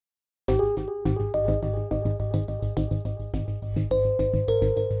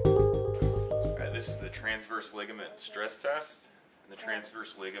transverse ligament stress test. And the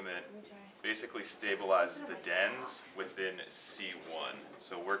transverse ligament basically stabilizes the dens within C1.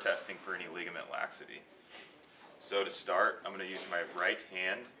 So we're testing for any ligament laxity. So to start, I'm going to use my right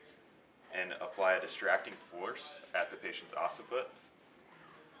hand and apply a distracting force at the patient's occiput.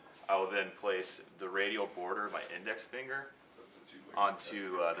 I will then place the radial border of my index finger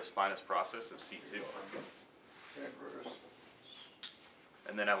onto the spinous process of C2.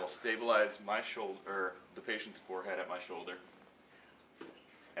 And then I will stabilize my shoulder, or the patient's forehead at my shoulder,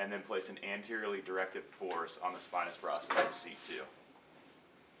 and then place an anteriorly directed force on the spinous process of C2.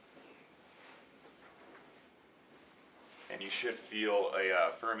 And you should feel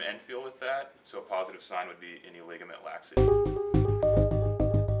a firm end feel with that, so a positive sign would be any ligament laxity.